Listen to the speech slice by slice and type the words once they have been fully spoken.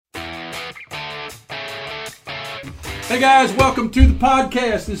Hey guys, welcome to the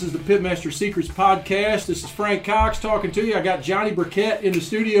podcast. This is the Pitmaster Secrets podcast. This is Frank Cox talking to you. I got Johnny Burkett in the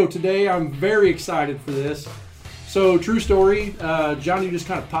studio today. I'm very excited for this. So, true story, Johnny just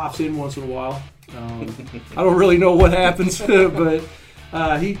kind of pops in once in a while. I don't really know what happens, but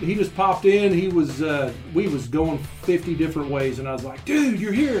he just popped in. We was going 50 different ways, and I was like, dude,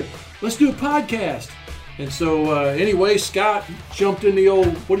 you're here. Let's do a podcast. And so, anyway, Scott jumped in the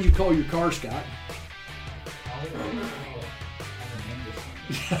old, what do you call your car, Scott?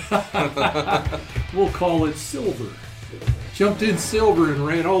 We'll call it Silver. Jumped in Silver and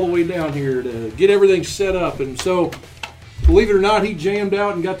ran all the way down here to get everything set up. And so, believe it or not, he jammed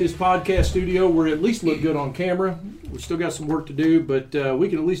out and got this podcast studio where it at least looked good on camera. We still got some work to do, but we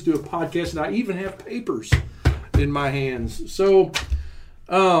can at least do a podcast, and I even have papers in my hands. So,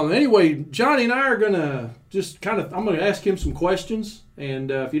 anyway, Johnny and I are going to I'm going to ask him some questions. And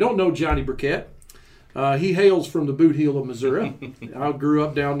if you don't know Johnny Burkett, he hails from the Boot Heel of Missouri. I grew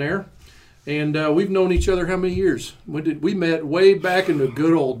up down there. And we've known each other how many years? We met way back in the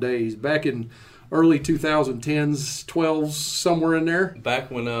good old days, back in early 2010s, 12s, somewhere in there. Back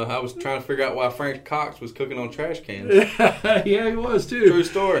when I was trying to figure out why Frank Cox was cooking on trash cans. Yeah, he was too. True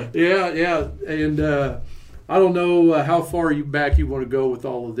story. Yeah. And I don't know how far back you want to go with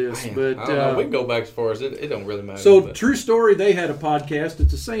all of this. Man, but I don't know. We can go back as far as it don't really matter. So, True Story, they had a podcast at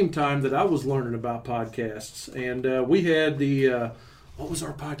the same time that I was learning about podcasts. And we had the... what was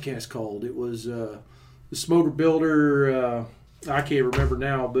our podcast called? It was the Smoker Builder. I can't remember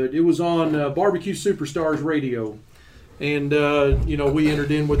now, but it was on Barbecue Superstars Radio. And, we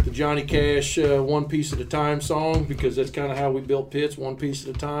entered in with the Johnny Cash One Piece at a Time song because that's kind of how we built pits, one piece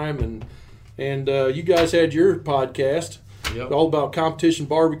at a time. And you guys had your podcast, Yep. all about competition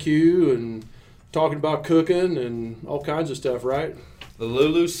barbecue and talking about cooking and all kinds of stuff, right? The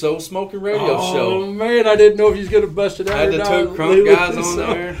Lulu's Soul Smoking Radio Show. Oh, man, I didn't know if you was going to bust it out Had or the not. two crunk guys on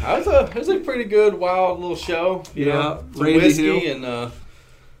there. It was a pretty good, wild little show. You know, some Randy whiskey Hill. and a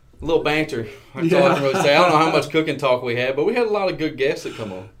little banter. That's all I can really say. I don't know how much cooking talk we had, but we had a lot of good guests that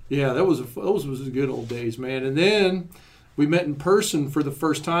come on. Yeah, those was the good old days, man. And then we met in person for the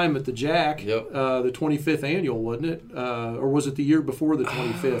first time at the Jack, Yep. The 25th annual, wasn't it? Or was it the year before the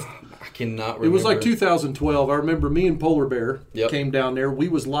 25th? I cannot remember. It was like 2012. I remember me and Polar Bear Yep. came down there. We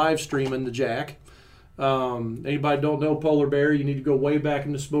was live streaming the Jack. Anybody don't know Polar Bear, you need to go way back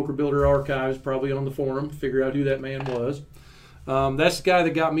in the Smoker Builder archives, probably on the forum, figure out who that man was. That's the guy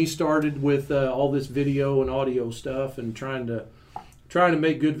that got me started with all this video and audio stuff and trying to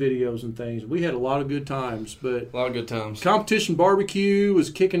make good videos and things. We had a lot of good times, but A lot of good times. competition barbecue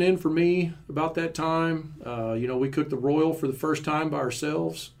was kicking in for me about that time. We cooked the Royal for the first time by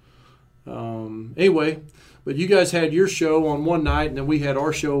ourselves. Anyway, but you guys had your show on one night, and then we had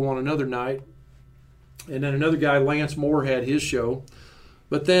our show on another night. And then another guy, Lance Moore, had his show.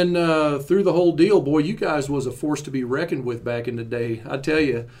 But then through the whole deal, boy, you guys was a force to be reckoned with back in the day. I tell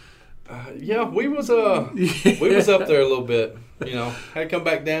you. We was up there a little bit. Had to come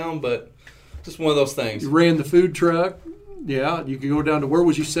back down, but just one of those things. You ran the food truck. Yeah, you could go down to, where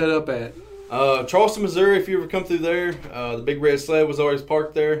was you set up at? Charleston, Missouri, if you ever come through there. The Big Red Sled was always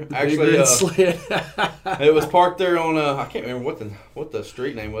parked there. Big Red Sled. It was parked there on, I can't remember what the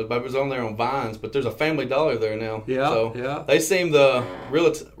street name was, but it was on there on Vines. But there's a Family Dollar there now. Yeah, so yeah. They seen the real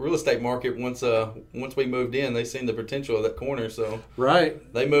estate market once we moved in. They seen the potential of that corner, so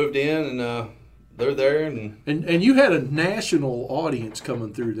Right. they moved in and they're there. And you had a national audience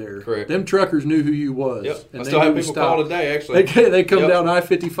coming through there. Correct. Them truckers knew who you was. Yep. And I they still have knew to people stop. call today, actually. They come Yep. down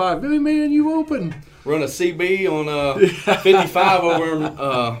I-55. Hey, man, you open. Run a CB on 55 over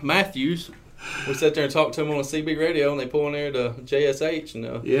in Matthews. We sat there and talked to them on a CB radio, and they pull in there to JSH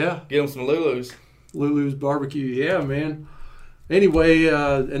and Yeah. get them some Lulus. Lulu's Barbecue. Yeah, man. Anyway,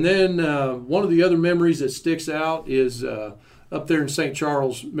 and then one of the other memories that sticks out is up there in St.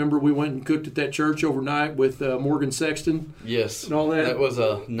 Charles. Remember we went and cooked at that church overnight with Morgan Sexton? Yes. And all that? That was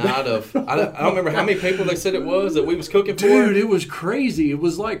a night of... I don't remember how many people they said it was that we was cooking for. Dude, it was crazy. It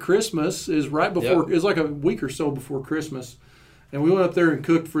was like Christmas. It was right before... Yep. It was like a week or so before Christmas. And we went up there and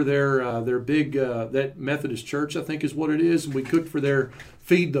cooked for their big... that Methodist church, I think is what it is. And we cooked for their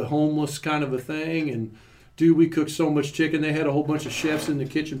Feed the Homeless kind of a thing. And... Dude, we cooked so much chicken. They had a whole bunch of chefs in the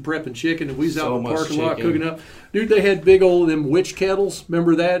kitchen prepping chicken, and we was out in the parking lot cooking up. Dude, they had big old them witch kettles.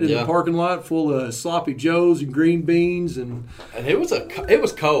 Remember that in the parking lot, full of sloppy joes and green beans and it was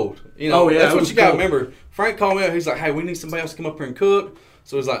cold. That's what you got to remember. Frank called me up. He's like, "Hey, we need somebody else to come up here and cook."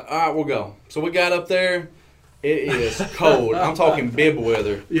 So he's like, "All right, we'll go." So we got up there. It is cold. I'm talking bib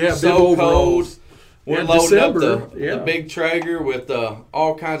weather. Yeah, so bib cold. We're loading December, up the big Traeger with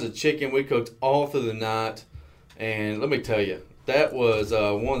all kinds of chicken. We cooked all through the night. And let me tell you, that was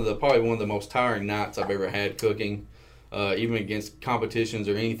probably one of the most tiring nights I've ever had cooking, even against competitions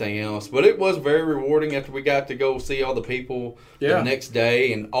or anything else. But it was very rewarding after we got to go see all the people the next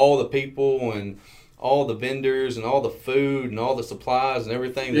day, and all the people and all the vendors and all the food and all the supplies and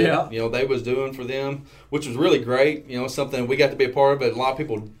everything that they was doing for them, which was really great. Something we got to be a part of, but a lot of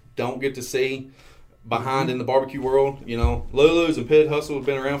people don't get to see behind in the barbecue world. Lulu's and Pit Hustle have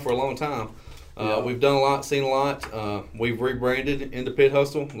been around for a long time. We've done a lot, seen a lot. We've rebranded into Pit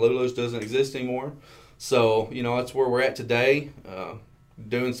Hustle. Lulu's doesn't exist anymore. So, that's where we're at today,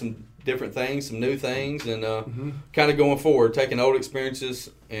 doing some different things, some new things, and kind of going forward, taking old experiences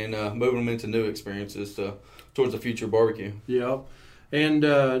and moving them into new experiences towards the future barbecue. Yeah. And,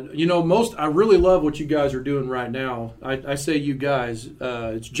 I really love what you guys are doing right now. I say you guys,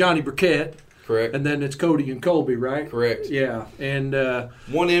 it's Johnny Burkett. Correct. And then it's Cody and Colby, right? Correct. Yeah. And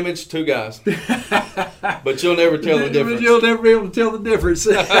one image, two guys. But you'll never tell the difference. You'll never be able to tell the difference.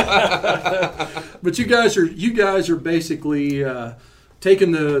 But you guys are basically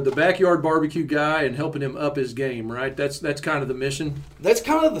taking the backyard barbecue guy and helping him up his game, right? That's kind of the mission. That's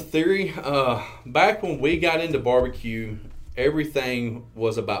kind of the theory. Back when we got into barbecue, everything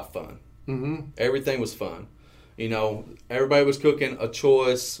was about fun. Mm-hmm. Everything was fun. Everybody was cooking a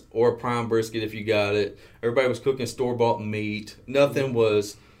choice or a prime brisket if you got it. Everybody was cooking store-bought meat. Nothing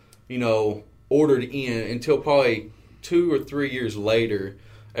was, ordered in until probably 2 or 3 years later.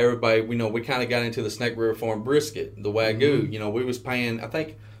 Everybody, we kind of got into the Snake River Farm brisket, the Wagyu. Mm-hmm. We was paying, I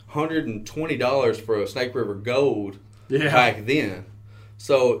think, $120 for a Snake River Gold back then.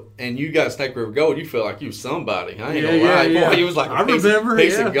 So, and you got Snake River Gold, you feel like you was somebody. I ain't gonna lie. Yeah. Boy, it was like a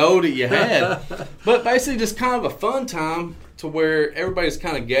piece of gold that you had. But basically just kind of a fun time to where everybody's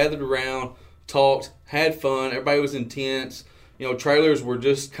kind of gathered around, talked, had fun. Everybody was intense. Trailers were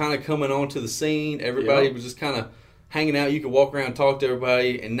just kind of coming onto the scene. Everybody was just kind of hanging out. You could walk around and talk to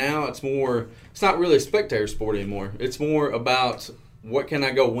everybody. And now it's not really a spectator sport anymore. It's more about what can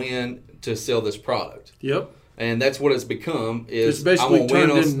I go win to sell this product. Yep. And that's what it's become. Is it's basically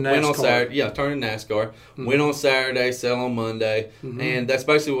turned into NASCAR. Win on Saturday, turn into NASCAR. Mm-hmm. Win on Saturday, sell on Monday, and that's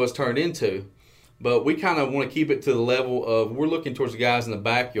basically what it's turned into. But we kind of want to keep it to the level of we're looking towards the guys in the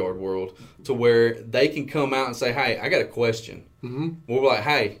backyard world to where they can come out and say, "Hey, I got a question." Mm-hmm. We'll be like,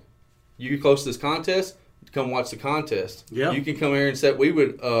 "Hey, you close to this contest? Come watch the contest. Yeah. You can come here and set." We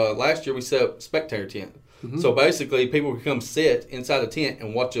would last year we set up spectator tent. Mm-hmm. So basically, people would come sit inside the tent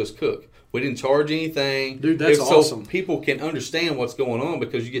and watch us cook. We didn't charge anything. Dude, that's awesome. So people can understand what's going on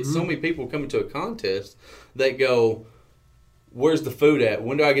because you get so many people coming to a contest that go, where's the food at?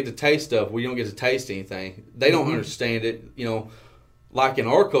 When do I get to taste stuff? We don't get to taste anything. They don't understand it. Like in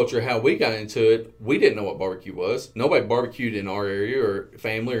our culture, how we got into it, we didn't know what barbecue was. Nobody barbecued in our area or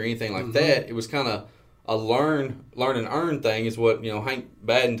family or anything like that. It was kind of a learn and earn thing is what, Hank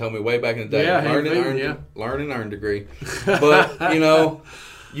Badden told me way back in the day. Learn and earn degree. But,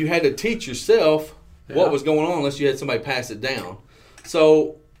 you had to teach yourself what was going on unless you had somebody pass it down.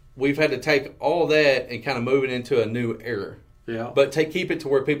 So we've had to take all that and kind of move it into a new era. Yeah. But keep it to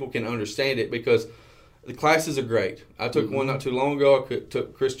where people can understand it because the classes are great. I took one not too long ago. I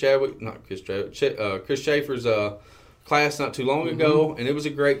took Chris Schaefer's class not too long ago, and it was a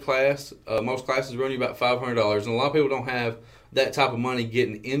great class. Most classes run you about $500, and a lot of people don't have that type of money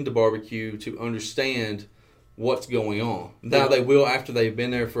getting into barbecue to understand what's going on. Now they will after they've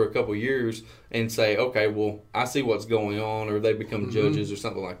been there for a couple of years and say, okay, well, I see what's going on, or they become judges or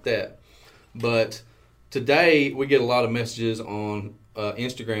something like that. But today we get a lot of messages on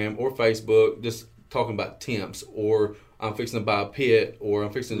Instagram or Facebook just talking about temps, or I'm fixing to buy a pit, or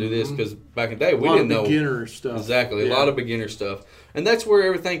I'm fixing to do this, because back in the day we didn't know. Beginner stuff. Exactly, a lot of beginner stuff. And that's where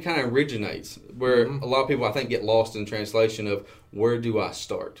everything kind of originates, where a lot of people I think get lost in translation of where do I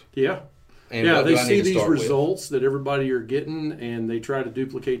start? Yeah. And they see these results that everybody are getting, and they try to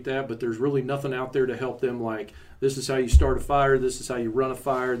duplicate that, but there's really nothing out there to help them, like, this is how you start a fire, this is how you run a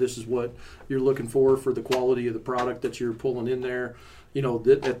fire, this is what you're looking for the quality of the product that you're pulling in there.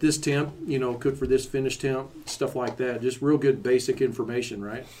 At this temp, cook for this finish temp, stuff like that. Just real good basic information,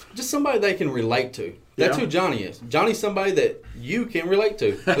 right? Just somebody they can relate to. That's who Johnny is. Johnny's somebody that you can relate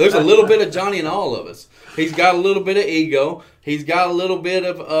to. There's a little bit of Johnny in all of us. He's got a little bit of ego. He's got a little bit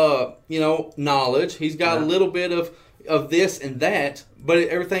of, knowledge. He's got a little bit of this and that, but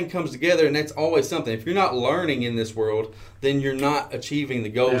everything comes together, and that's always something. If you're not learning in this world, then you're not achieving the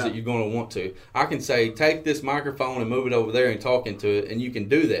goals that you're going to want to. I can say, take this microphone and move it over there and talk into it, and you can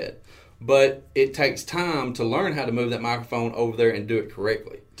do that. but it takes time to learn how to move that microphone over there and do it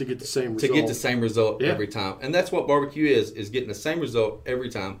correctly. To get the same result. To get the same result every time. And that's what barbecue is getting the same result every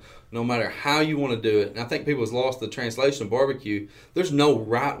time, no matter how you want to do it. And I think people have lost the translation of barbecue. There's no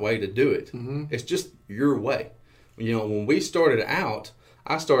right way to do it. Mm-hmm. It's just your way. You know, when we started out,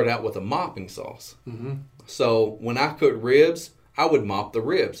 I started out with a mopping sauce. Mm-hmm. So when I cooked ribs, I would mop the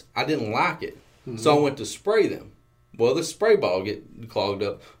ribs. I didn't like it. Mm-hmm. So I went to spray them. Well, the spray bottle get clogged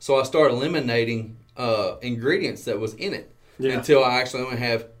up. So I started eliminating ingredients that was in it until I actually only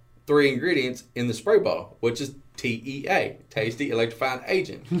have 3 ingredients in the spray bottle, which is TEA, Tasty Electrifying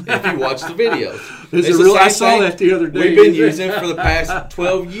Agent. If you watch the videos. I saw that the other day. We've been using it for the past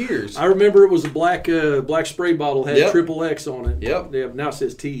 12 years. I remember it was a black spray bottle, had XXX on it. Yep. Now it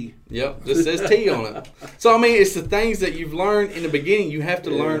says T. Yep, this says T on it. So, I mean, it's the things that you've learned in the beginning you have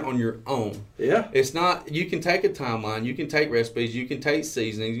to learn on your own. Yeah. It's not, you can take a timeline, you can take recipes, you can take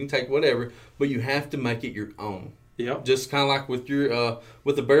seasonings, you can take whatever, but you have to make it your own. Yep. Just kind of like with your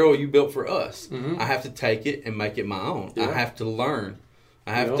with the barrel you built for us. Mm-hmm. I have to take it and make it my own. Yep. I have to learn.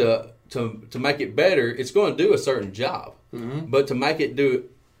 I have to make it better. It's going to do a certain job. Mm-hmm. But to make it do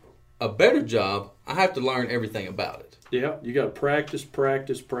a better job, I have to learn everything about it. Yeah, you got to practice.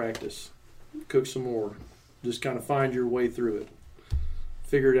 Cook some more. Just kind of find your way through it.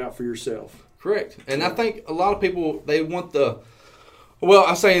 Figure it out for yourself. Correct. And I think a lot of people, they want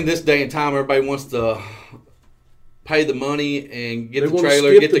I say in this day and time, everybody wants to pay the money and get the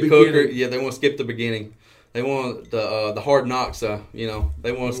trailer, get the cooker. Yeah, they want to skip the beginning. They want the hard knocks. They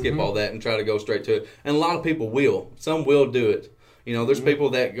want to skip all that and try to go straight to it. And a lot of people will. Some will do it. You know, there's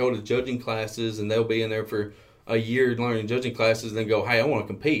people that go to judging classes and they'll be in there for a year learning judging classes and then go, hey, I want to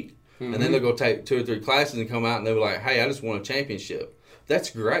compete. Mm-hmm. And then they'll go take 2 or 3 classes and come out and they'll be like, hey, I just won a championship.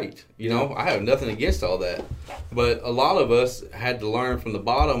 That's great. You know, I have nothing against all that. But a lot of us had to learn from the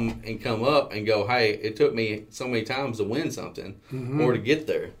bottom and come up and go, hey, it took me so many times to win something or to get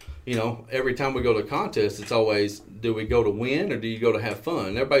there. You know, every time we go to a contest, it's always, do we go to win or do you go to have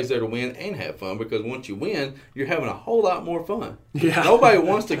fun? Everybody's there to win and have fun because once you win, you're having a whole lot more fun. Yeah. Nobody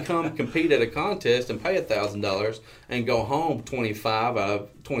wants to come compete at a contest and pay $1,000 and go home 25 out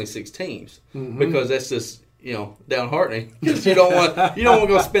of 26 teams because that's just, you know, downheartening because you don't want to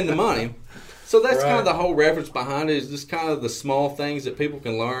go spend the money. So that's kind of the whole reference behind it, is just kind of the small things that people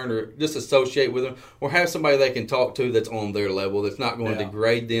can learn or just associate with them or have somebody they can talk to that's on their level, that's not going to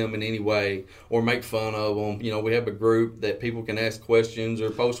degrade them in any way or make fun of them. You know, we have a group that people can ask questions or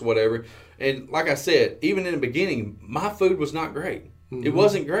post whatever. And like I said, even in the beginning, my food was not great. Mm-hmm. It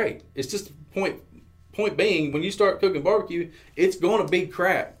wasn't great. It's just point being, when you start cooking barbecue, it's going to be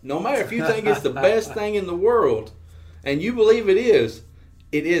crap. No matter if you think it's the best thing in the world and you believe it is,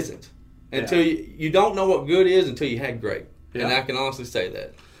 it isn't. Until you don't know what good is until you had great. Yeah. And I can honestly say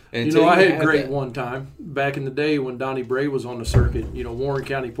that. Until I had great one time back in the day when Donnie Bray was on the circuit, Warren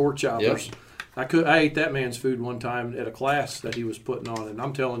County Pork Choppers. Yep. I ate that man's food one time at a class that he was putting on, and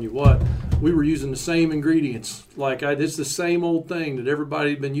I'm telling you what, we were using the same ingredients. It's the same old thing that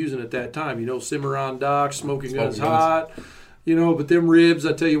everybody had been using at that time. Cimarron Dock, Smoking Guns Hot, but them ribs,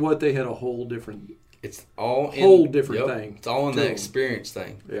 I tell you what, they had a whole different different thing. It's all in the experience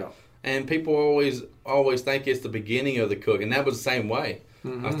thing. Yeah. And people always think it's the beginning of the cook, and that was the same way.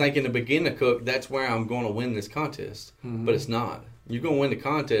 Mm-hmm. I was thinking the beginning of cook, that's where I'm going to win this contest, but it's not. You're going to win the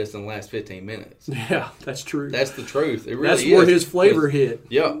contest in the last 15 minutes. Yeah, that's true. That's the truth. It really that's where his flavor hit.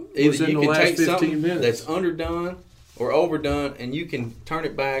 Yeah, either you can take something that's underdone or overdone, and you can turn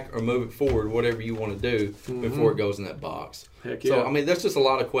it back or move it forward, whatever you want to do before it goes in that box. Heck yeah. So, I mean, that's just a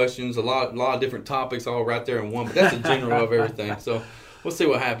lot of questions, a lot of different topics all right there in one, but that's the general of everything. So we'll see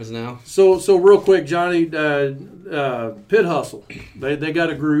what happens now. So real quick, Johnny, Pit Hustle. They got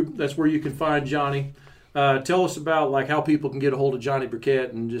a group. That's where you can find Johnny. Tell us about how people can get a hold of Johnny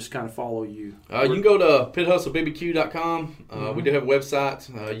Burkett and just kind of follow you. You can go to pithustlebbq.com. We do have a website.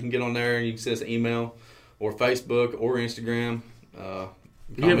 You can get on there and you can send us an email or Facebook or Instagram.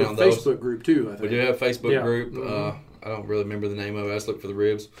 You have a Facebook group too, I think. We do have a Facebook group. I don't really remember the name of it. I just look for the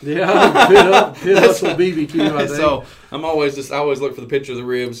ribs. Yeah, Pit Hustle BBQ, I think. So I always look for the picture of the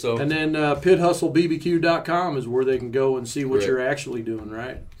ribs. So and then pithustlebbq.com is where they can go and see what you're actually doing,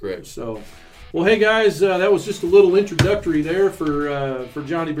 right? Correct. So, well, hey guys, that was just a little introductory there for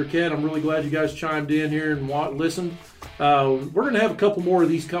Johnny Burkett. I'm really glad you guys chimed in here and listened. We're going to have a couple more of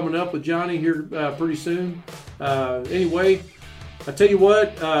these coming up with Johnny here pretty soon. Anyway, I tell you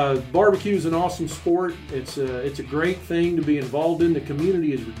what, barbecue is an awesome sport. It's a great thing to be involved in. The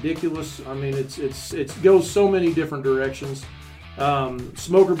community is ridiculous. I mean, it goes so many different directions.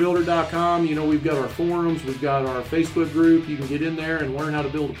 Smokerbuilder.com. You know, we've got our forums, we've got our Facebook group. You can get in there and learn how to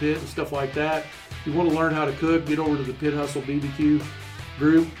build a pit and stuff like that. If you want to learn how to cook, get over to the Pit Hustle BBQ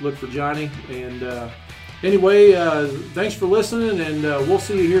group. Look for Johnny. And anyway, thanks for listening, and we'll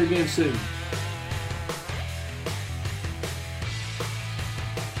see you here again soon.